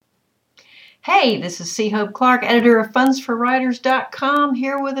Hey, this is C. Hope Clark, editor of fundsforwriters.com,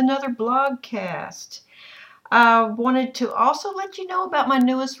 here with another blogcast. I wanted to also let you know about my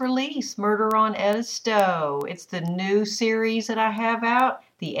newest release, Murder on Edisto. It's the new series that I have out,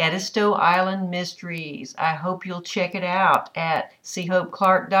 the Edisto Island Mysteries. I hope you'll check it out at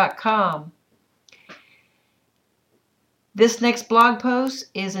chopeclark.com. This next blog post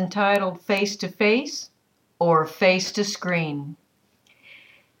is entitled Face to Face or Face to Screen.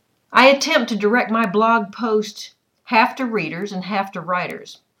 I attempt to direct my blog post half to readers and half to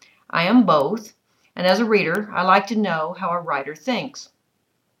writers. I am both, and as a reader, I like to know how a writer thinks.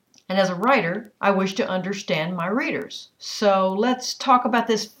 And as a writer, I wish to understand my readers. So let's talk about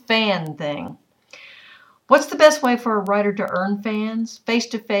this fan thing. What's the best way for a writer to earn fans,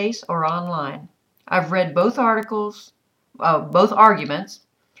 face-to-face or online? I've read both arguments,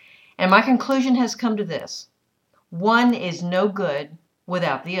 and my conclusion has come to this. One is no good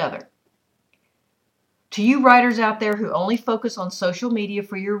without the other. To you writers out there who only focus on social media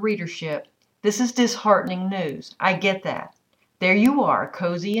for your readership, this is disheartening news. I get that. There you are,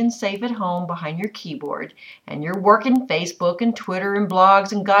 cozy and safe at home behind your keyboard, and you're working Facebook and Twitter and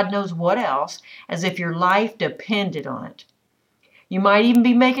blogs and God knows what else as if your life depended on it. You might even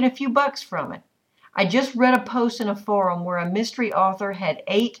be making a few bucks from it. I just read a post in a forum where a mystery author had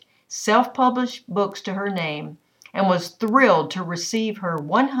 8 self-published books to her name and was thrilled to receive her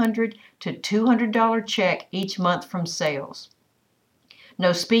 $100 to $200 check each month from sales.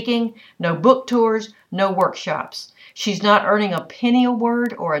 No speaking, no book tours, no workshops. She's not earning a penny a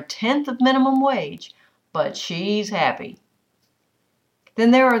word or a tenth of minimum wage, but she's happy.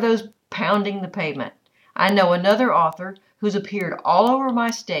 Then there are those pounding the pavement. I know another author who's appeared all over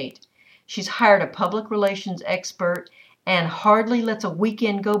my state. She's hired a public relations expert and hardly lets a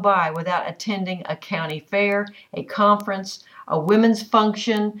weekend go by without attending a county fair, a conference, a women's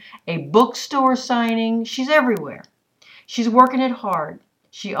function, a bookstore signing. She's everywhere. She's working it hard.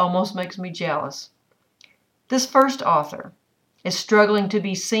 She almost makes me jealous. This first author is struggling to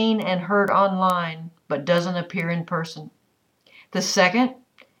be seen and heard online, but doesn't appear in person. The second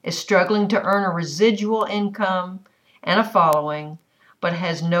is struggling to earn a residual income and a following, but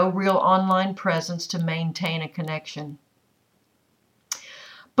has no real online presence to maintain a connection.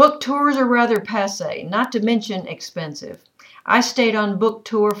 Book tours are rather passé, not to mention expensive. I stayed on book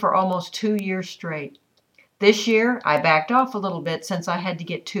tour for almost 2 years straight. This year, I backed off a little bit since I had to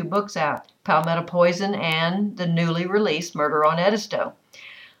get 2 books out, Palmetto Poison and the newly released Murder on Edisto.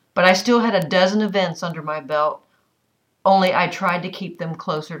 But I still had a dozen events under my belt, only I tried to keep them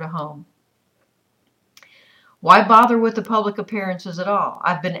closer to home. Why bother with the public appearances at all?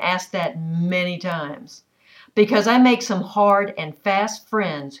 I've been asked that many times. Because I make some hard and fast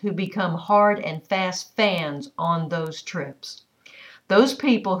friends who become hard and fast fans on those trips. Those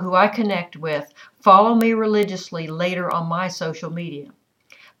people who I connect with follow me religiously later on my social media.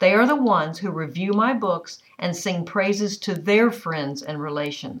 They are the ones who review my books and sing praises to their friends and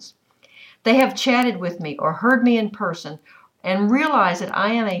relations. They have chatted with me or heard me in person and realize that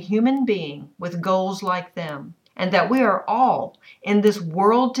I am a human being with goals like them, and that we are all in this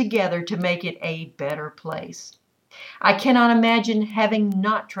world together to make it a better place. I cannot imagine having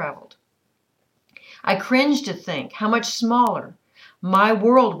not traveled. I cringe to think how much smaller my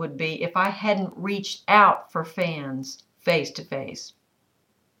world would be if I hadn't reached out for fans face to face.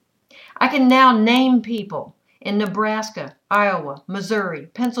 I can now name people in Nebraska, Iowa, Missouri,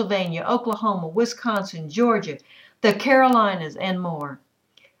 Pennsylvania, Oklahoma, Wisconsin, Georgia, the Carolinas, and more.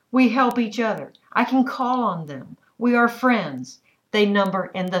 We help each other. I can call on them. We are friends. They number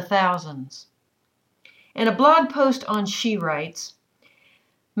in the thousands. In a blog post on She Writes,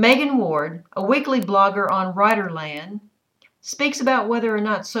 Megan Ward, a weekly blogger on Writerland, speaks about whether or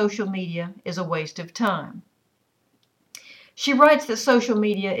not social media is a waste of time. She writes that social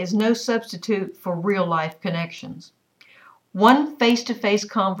media is no substitute for real-life connections. One face-to-face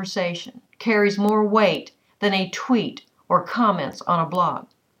conversation carries more weight than a tweet or comments on a blog.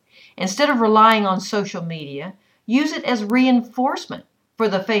 Instead of relying on social media, use it as reinforcement for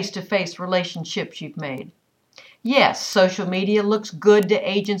the face-to-face relationships you've made. Yes, social media looks good to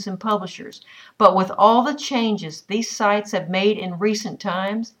agents and publishers, but with all the changes these sites have made in recent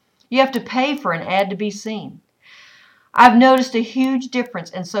times, you have to pay for an ad to be seen. I've noticed a huge difference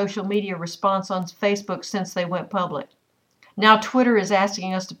in social media response on Facebook since they went public. Now Twitter is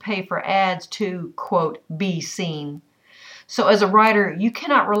asking us to pay for ads to, quote, be seen. So as a writer, you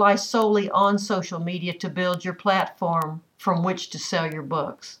cannot rely solely on social media to build your platform from which to sell your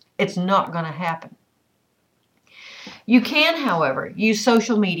books. It's not going to happen. You can, however, use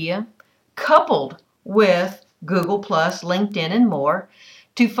social media coupled with Google+, LinkedIn, and more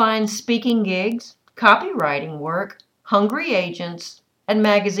to find speaking gigs, copywriting work, hungry agents, and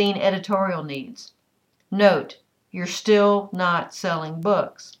magazine editorial needs. Note, you're still not selling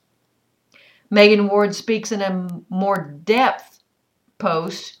books. Megan Ward speaks in a more depth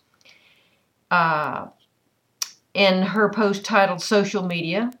post in her post titled Social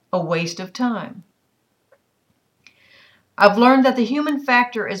Media, a Waste of Time. I've learned that the human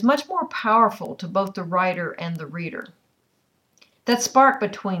factor is much more powerful to both the writer and the reader. That spark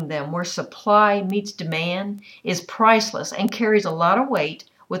between them, where supply meets demand, is priceless and carries a lot of weight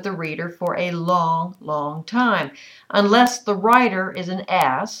with the reader for a long, long time, unless the writer is an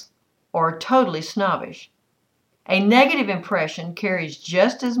ass or totally snobbish. A negative impression carries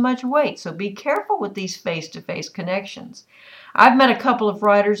just as much weight, so be careful with these face-to-face connections. I've met a couple of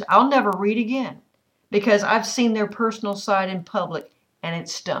writers I'll never read again because I've seen their personal side in public and it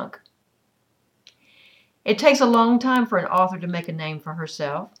stunk. It takes a long time for an author to make a name for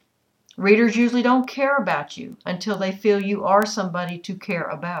herself. Readers usually don't care about you until they feel you are somebody to care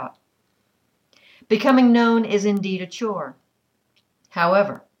about. Becoming known is indeed a chore.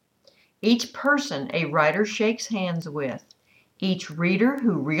 However, each person a writer shakes hands with, each reader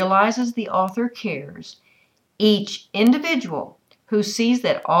who realizes the author cares, each individual who sees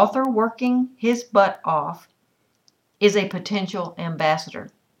that author working his butt off is a potential ambassador.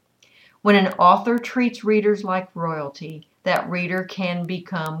 When an author treats readers like royalty, that reader can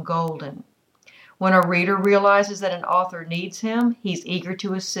become golden. When a reader realizes that an author needs him, he's eager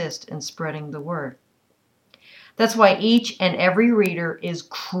to assist in spreading the word. That's why each and every reader is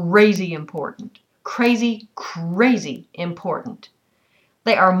crazy important. Crazy, crazy important.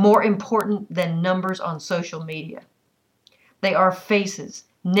 They are more important than numbers on social media. They are faces,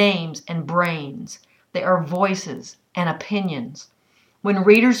 names, and brains. They are voices and opinions. When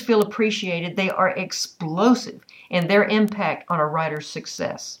readers feel appreciated, they are explosive in their impact on a writer's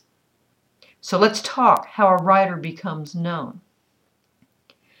success. So let's talk how a writer becomes known.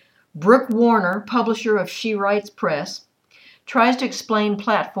 Brooke Warner, publisher of She Writes Press, tries to explain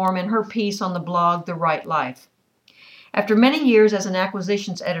platform in her piece on the blog The Right Life. After many years as an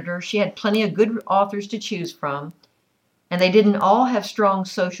acquisitions editor, she had plenty of good authors to choose from, and they didn't all have strong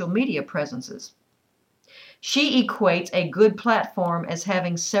social media presences. She equates a good platform as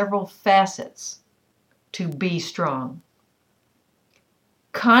having several facets to be strong.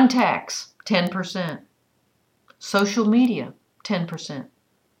 Contacts, 10%. Social media, 10%.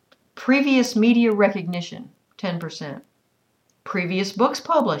 Previous media recognition, 10%. Previous books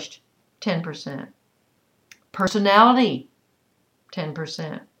published, 10%. Personality,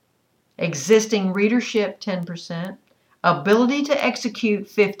 10%. Existing readership, 10%. Ability to execute,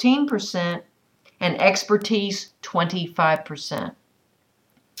 15%. And expertise, 25%.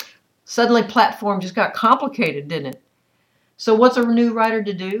 Suddenly platform just got complicated, didn't it? So what's a new writer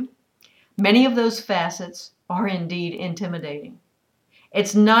to do? Many of those facets are indeed intimidating.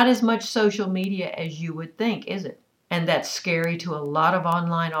 It's not as much social media as you would think, is it? And that's scary to a lot of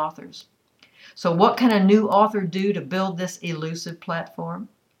online authors. So what can a new author do to build this elusive platform?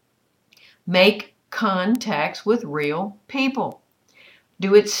 Make contacts with real people.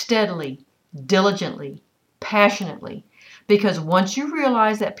 Do it steadily, diligently, passionately, because once you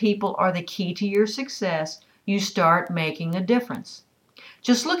realize that people are the key to your success, you start making a difference.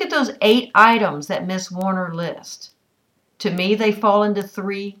 Just look at those 8 items that Miss Warner lists. To me, they fall into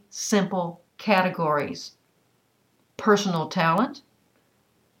 3 simple categories: personal talent,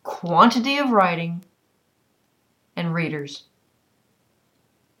 quantity of writing, and readers.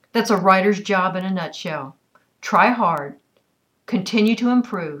 That's a writer's job in a nutshell. Try hard, continue to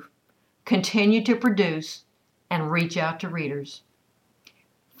improve, continue to produce, and reach out to readers.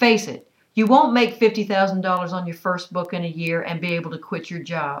 Face it, you won't make $50,000 on your first book in a year and be able to quit your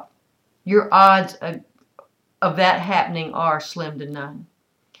job. Your odds of that happening are slim to none.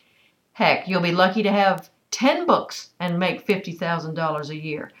 Heck, you'll be lucky to have 10 books and make $50,000 a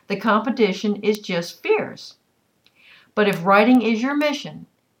year. The competition is just fierce. But if writing is your mission,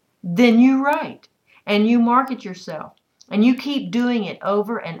 then you write and you market yourself and you keep doing it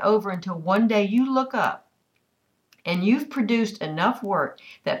over and over until one day you look up and you've produced enough work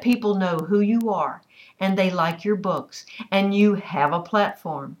that people know who you are and they like your books and you have a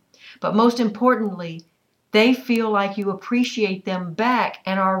platform. But most importantly, they feel like you appreciate them back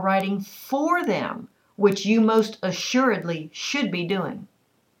and are writing for them, which you most assuredly should be doing.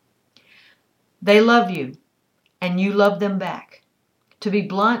 They love you and you love them back. To be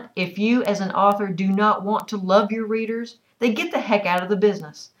blunt, if you as an author do not want to love your readers, then get the heck out of the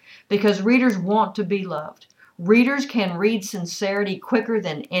business, because readers want to be loved. Readers can read sincerity quicker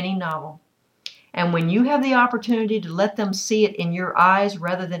than any novel. And when you have the opportunity to let them see it in your eyes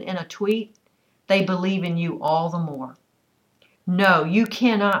rather than in a tweet, they believe in you all the more. No, you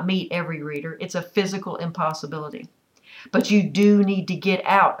cannot meet every reader. It's a physical impossibility. But you do need to get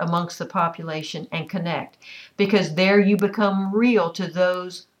out amongst the population and connect, because there you become real to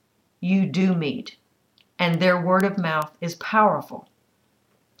those you do meet, and their word of mouth is powerful.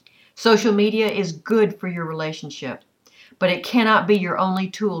 Social media is good for your relationship, but it cannot be your only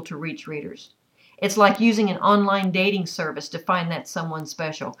tool to reach readers. It's like using an online dating service to find that someone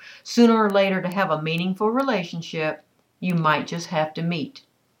special. Sooner or later, to have a meaningful relationship, you might just have to meet.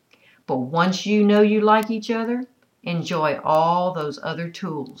 But once you know you like each other, enjoy all those other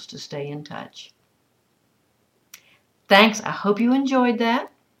tools to stay in touch. Thanks. I hope you enjoyed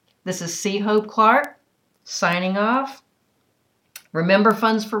that. This is C. Hope Clark signing off. Remember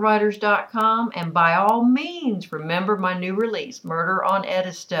fundsforwriters.com, and by all means, remember my new release, Murder on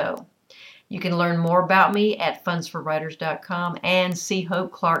Edisto. You can learn more about me at fundsforwriters.com and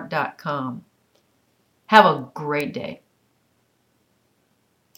chopeclark.com. Have a great day.